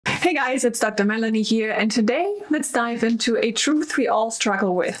Hey guys, it's Dr. Melanie here, and today let's dive into a truth we all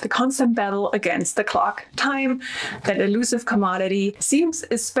struggle with, the constant battle against the clock. Time, that elusive commodity, seems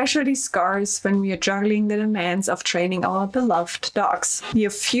especially scarce when we are juggling the demands of training our beloved dogs. We are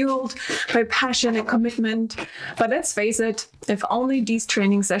fueled by passion and commitment, but let's face it, if only these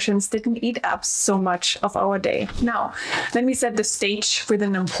training sessions didn't eat up so much of our day. Now, let me set the stage with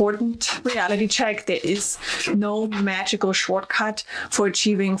an important reality check. There is no magical shortcut for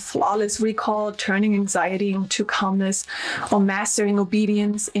achieving flawless recall, turning anxiety into calmness, or mastering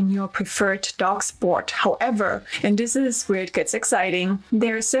obedience in your preferred dog sport. However, and this is where it gets exciting,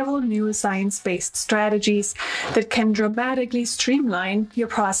 there are several neuroscience-based strategies that can dramatically streamline your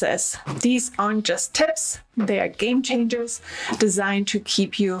process. These aren't just tips, they are game changers designed to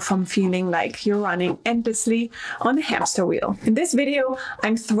keep you from feeling like you're running endlessly on a hamster wheel. In this video,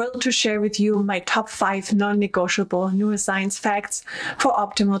 I'm thrilled to share with you my top 5 non-negotiable neuroscience facts for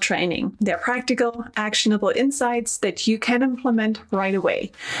optimal training. They're practical, actionable insights that you can implement right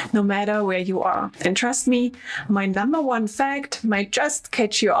away, no matter where you are. And trust me, my number 1 fact might just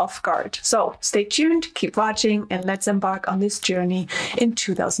catch you off guard. So stay tuned, keep watching, and let's embark on this journey in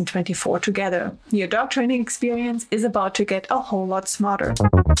 2024 together. Your dog training experience is about to get a whole lot smarter.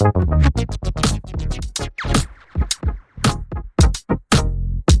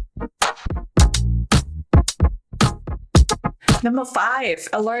 Number 5,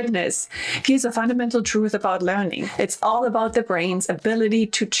 alertness. Here's a fundamental truth about learning. It's all about the brain's ability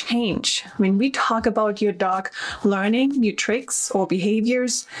to change. When we talk about your dog learning new tricks or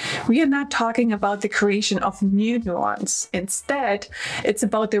behaviors, we are not talking about the creation of new neurons. Instead, it's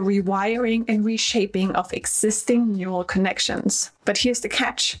about the rewiring and reshaping of existing neural connections. But here's the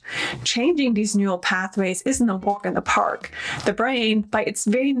catch. Changing these neural pathways isn't a walk in the park. The brain, by its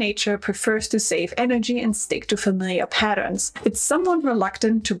very nature, prefers to save energy and stick to familiar patterns. It's somewhat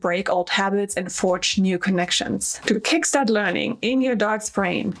reluctant to break old habits and forge new connections. To kickstart learning in your dog's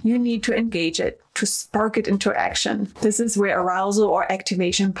brain, you need to engage it, to spark it into action. This is where arousal or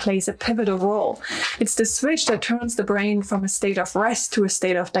activation plays a pivotal role. It's the switch that turns the brain from a state of rest to a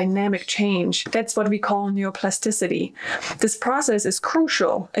state of dynamic change. That's what we call neuroplasticity. This process is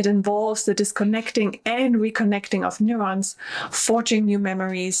crucial. It involves the disconnecting and reconnecting of neurons, forging new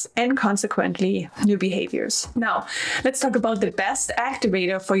memories, and consequently, new behaviors. Now, let's talk about the best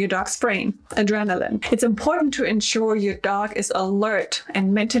activator for your dog's brain, adrenaline. It's important to ensure your dog is alert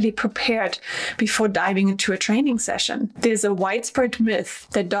and mentally prepared before diving into a training session. There's a widespread myth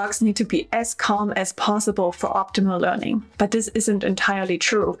that dogs need to be as calm as possible for optimal learning, but this isn't entirely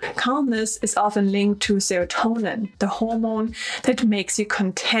true. Calmness is often linked to serotonin, the hormone that makes you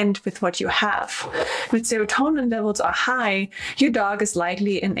content with what you have. When serotonin levels are high, your dog is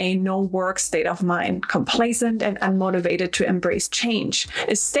likely in a no-work state of mind, complacent and unmotivated to embrace change,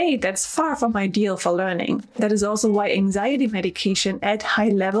 a state that's far from ideal for learning. That is also why anxiety medication at high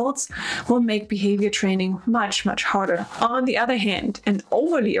levels will make behavior training much harder. On the other hand, an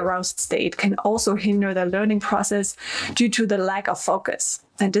overly aroused state can also hinder the learning process due to the lack of focus.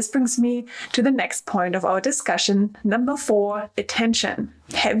 And this brings me to the next point of our discussion, number 4, attention.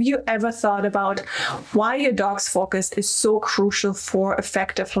 Have you ever thought about why your dog's focus is so crucial for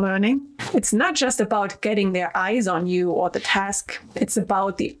effective learning? It's not just about getting their eyes on you or the task. It's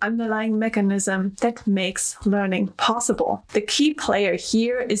about the underlying mechanism that makes learning possible. The key player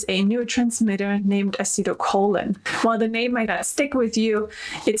here is a neurotransmitter named acetylcholine. While the name might not stick with you,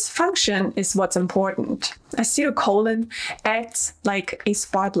 its function is what's important. Acetylcholine acts like a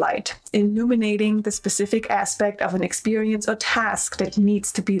spotlight, illuminating the specific aspect of an experience or task that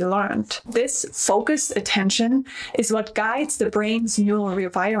needs to be learned. This focused attention is what guides the brain's neural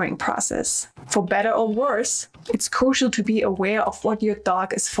rewiring process. For better or worse, it's crucial to be aware of what your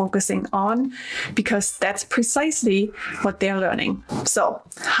dog is focusing on, because that's precisely what they're learning. So,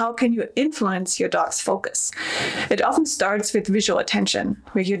 how can you influence your dog's focus? It often starts with visual attention.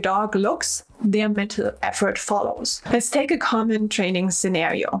 Where your dog looks, their mental effort follows. Let's take a common training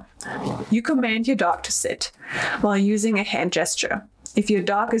scenario. You command your dog to sit while using a hand gesture. If your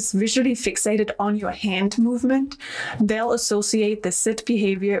dog is visually fixated on your hand movement, they'll associate the sit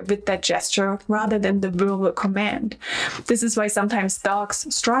behavior with that gesture rather than the verbal command. This is why sometimes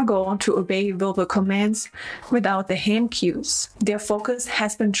dogs struggle to obey verbal commands without the hand cues. Their focus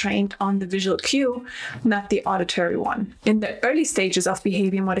has been trained on the visual cue, not the auditory one. In the early stages of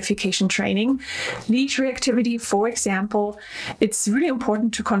behavior modification training, leash reactivity, for example, it's really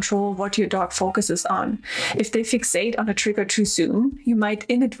important to control what your dog focuses on. If they fixate on a trigger too soon, you might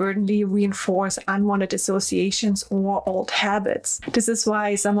inadvertently reinforce unwanted associations or old habits. This is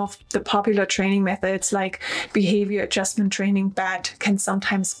why some of the popular training methods like behavior adjustment training BAT can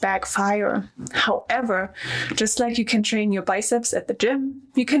sometimes backfire. However, just like you can train your biceps at the gym,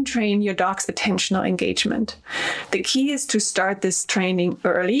 you can train your dog's attentional engagement. The key is to start this training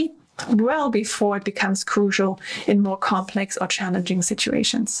early, well before it becomes crucial in more complex or challenging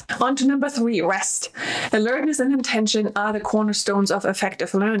situations. On to number 3, rest. Alertness and intention are the cornerstones of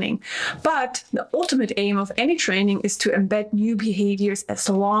effective learning, but the ultimate aim of any training is to embed new behaviors as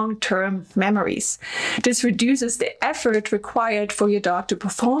long-term memories. This reduces the effort required for your dog to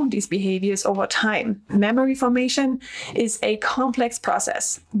perform these behaviors over time. Memory formation is a complex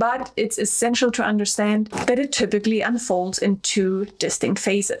process, but it's essential to understand that it typically unfolds in 2 distinct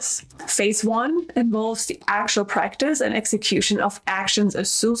phases. Phase 1 involves the actual practice and execution of actions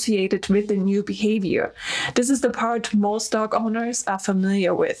associated with the new behavior. This is the part most dog owners are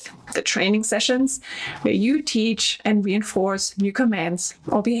familiar with, the training sessions where you teach and reinforce new commands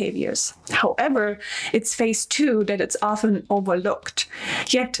or behaviors. However, it's phase 2 that it's often overlooked,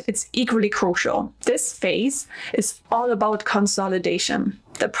 yet it's equally crucial. This phase is all about consolidation,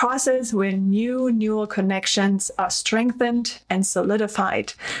 the process where new neural connections are strengthened and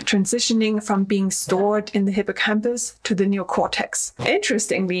solidified, transitioning from being stored in the hippocampus to the neocortex.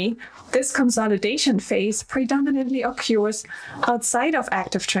 Interestingly, this consolidation phase predominantly occurs outside of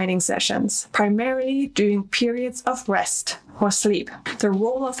active training sessions, primarily during periods of rest or sleep. The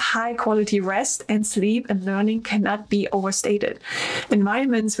role of high-quality rest and sleep in learning cannot be overstated.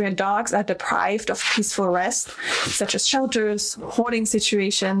 Environments where dogs are deprived of peaceful rest, such as shelters, hoarding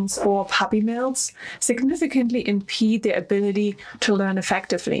situations, or puppy mills, significantly impede their ability to learn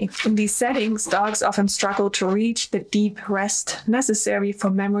effectively. In these settings, dogs often struggle to reach the deep rest necessary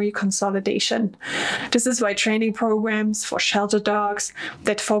for memory consolidation. This is why training programs for shelter dogs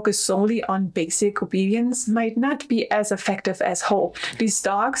that focus solely on basic obedience might not be as effective as hoped. These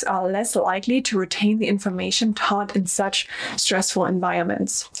dogs are less likely to retain the information taught in such stressful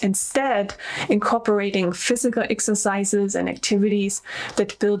environments. Instead, incorporating physical exercises and activities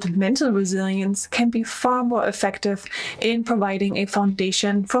that build mental resilience can be far more effective in providing a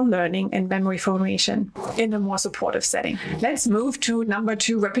foundation for learning and memory formation in a more supportive setting. Let's move to number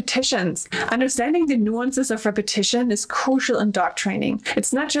 2, repetitions. Understanding the nuances of repetition is crucial in dog training.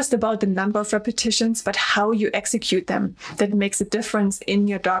 It's not just about the number of repetitions, but how you execute them that makes a difference in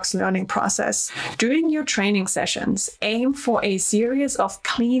your dog's learning process. During your training sessions, aim for a series of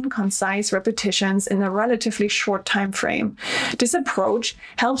clean, concise repetitions in a relatively short time frame. This approach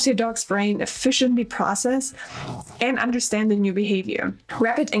helps your dog's brain efficiently process and understand the new behavior.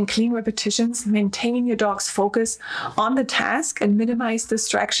 Rapid and clean repetitions maintain your dog's focus on the task and minimize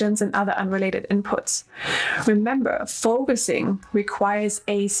distractions and other unrelated inputs. Remember, focusing requires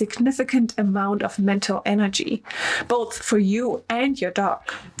a significant amount of mental energy, both for you and your dog.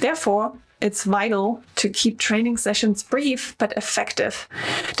 Therefore, it's vital to keep training sessions brief but effective.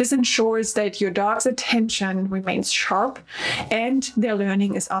 This ensures that your dog's attention remains sharp and their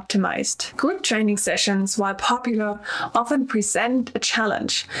learning is optimized. Group training sessions, while popular, often present a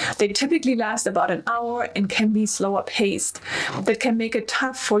challenge. They typically last about an hour and can be slower paced. That can make it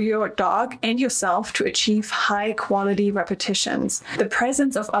tough for your dog and yourself to achieve high quality repetitions. The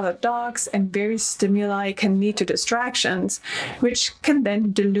presence of other dogs and various stimuli can lead to distractions, which can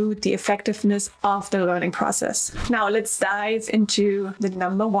then dilute the effectiveness of the learning process. Now let's dive into the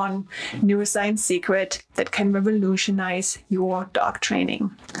number 1 neuroscience secret that can revolutionize your dog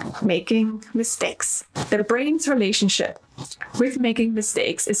training: making mistakes. The brain's relationship with making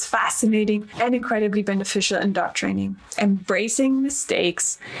mistakes is fascinating and incredibly beneficial in dog training. Embracing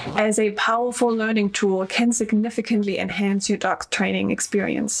mistakes as a powerful learning tool can significantly enhance your dog's training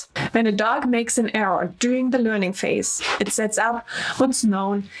experience. When a dog makes an error during the learning phase, it sets up what's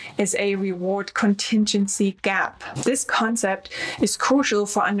known as a reward contingency gap. This concept is crucial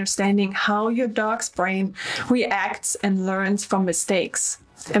for understanding how your dog's brain reacts and learns from mistakes.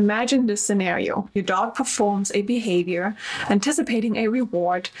 Imagine this scenario. Your dog performs a behavior anticipating a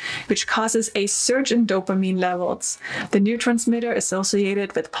reward, which causes a surge in dopamine levels, the neurotransmitter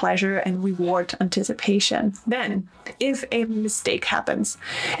associated with pleasure and reward anticipation. Then, if a mistake happens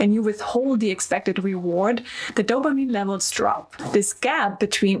and you withhold the expected reward, the dopamine levels drop. This gap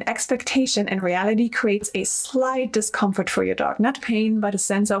between expectation and reality creates a slight discomfort for your dog, not pain, but a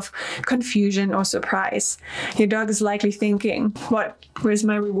sense of confusion or surprise. Your dog is likely thinking, where's my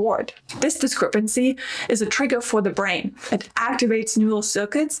my reward? This discrepancy is a trigger for the brain. It activates neural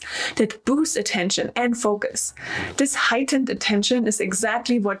circuits that boost attention and focus. This heightened attention is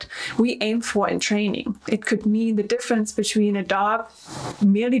exactly what we aim for in training. It could mean the difference between a dog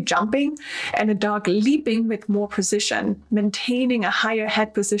merely jumping and a dog leaping with more precision, maintaining a higher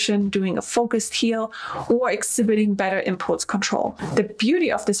head position, doing a focused heel, or exhibiting better impulse control. The beauty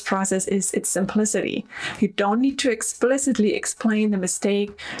of this process is its simplicity. You don't need to explicitly explain the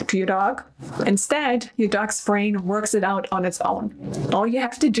mistake to your dog. Instead, your dog's brain works it out on its own. All you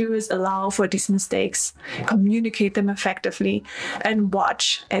have to do is allow for these mistakes, communicate them effectively, and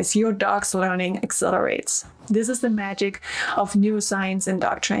watch as your dog's learning accelerates. This is the magic of neuroscience in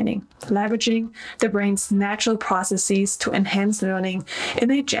dog training, leveraging the brain's natural processes to enhance learning in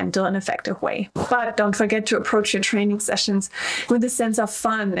a gentle and effective way. But don't forget to approach your training sessions with a sense of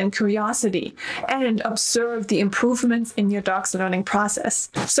fun and curiosity, and observe the improvements in your dog's learning process.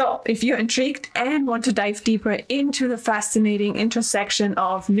 So if you're intrigued and want to dive deeper into the fascinating intersection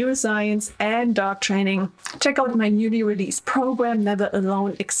of neuroscience and dog training, check out my newly released program, Never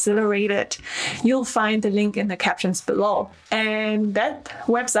Alone Accelerated. You'll find the link in the captions below. And that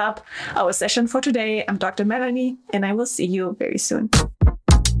wraps up our session for today. I'm Dr. Melanie, and I will see you very soon.